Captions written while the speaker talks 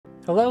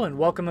Hello and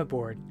welcome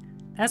aboard.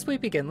 As we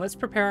begin, let's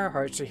prepare our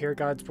hearts to hear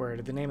God's word.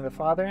 In the name of the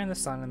Father, and the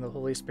Son, and the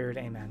Holy Spirit,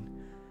 amen.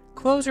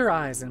 Close your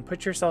eyes and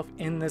put yourself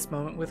in this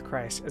moment with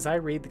Christ as I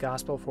read the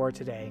gospel for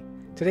today.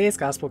 Today's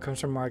gospel comes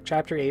from Mark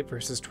chapter 8,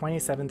 verses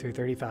 27 through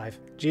 35.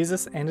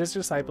 Jesus and his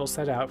disciples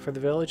set out for the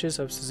villages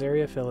of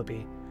Caesarea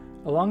Philippi.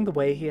 Along the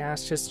way, he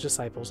asked his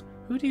disciples,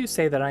 "Who do you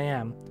say that I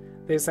am?"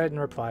 They said in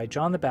reply,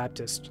 "John the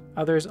Baptist,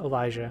 others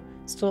Elijah,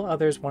 still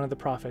others one of the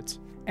prophets."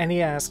 And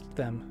he asked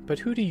them, "But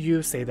who do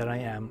you say that I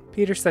am?"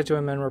 Peter said to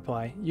him in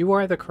reply, "You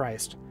are the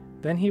Christ."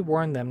 Then he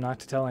warned them not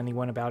to tell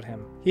anyone about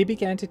him. He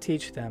began to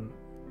teach them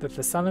that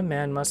the Son of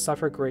Man must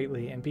suffer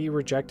greatly and be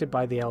rejected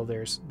by the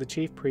elders, the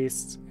chief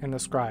priests, and the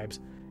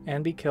scribes,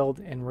 and be killed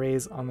and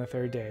raised on the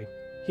third day.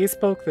 He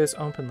spoke this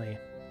openly.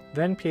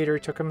 Then Peter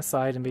took him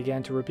aside and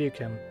began to rebuke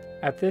him.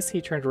 At this he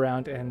turned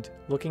around and,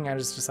 looking at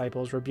his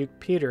disciples,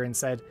 rebuked Peter and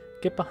said,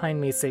 "Get behind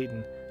me,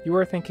 Satan. You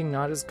are thinking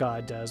not as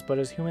God does, but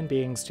as human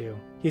beings do."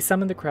 He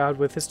summoned the crowd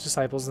with his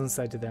disciples and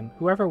said to them,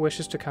 "Whoever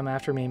wishes to come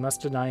after me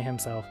must deny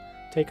himself,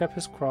 take up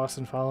his cross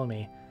and follow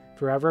me.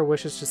 For whoever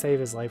wishes to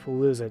save his life will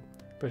lose it,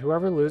 but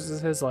whoever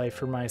loses his life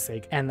for my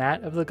sake and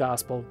that of the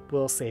gospel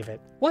will save it."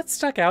 What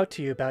stuck out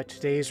to you about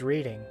today's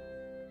reading?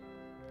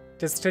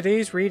 Does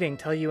today's reading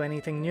tell you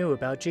anything new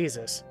about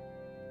Jesus?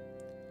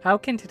 How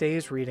can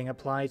today's reading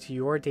apply to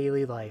your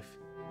daily life?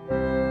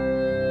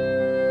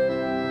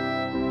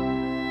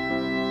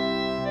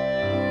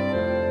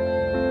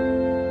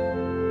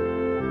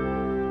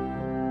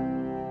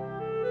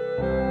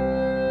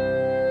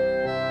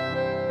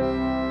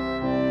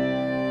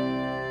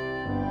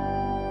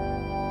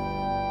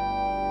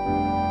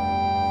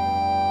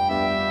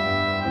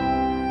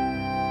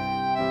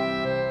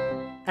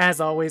 As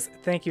always,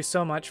 thank you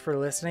so much for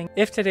listening.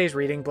 If today's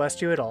reading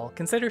blessed you at all,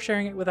 consider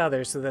sharing it with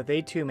others so that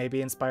they too may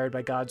be inspired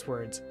by God's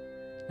words.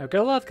 Now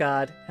go love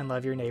God and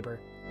love your neighbor.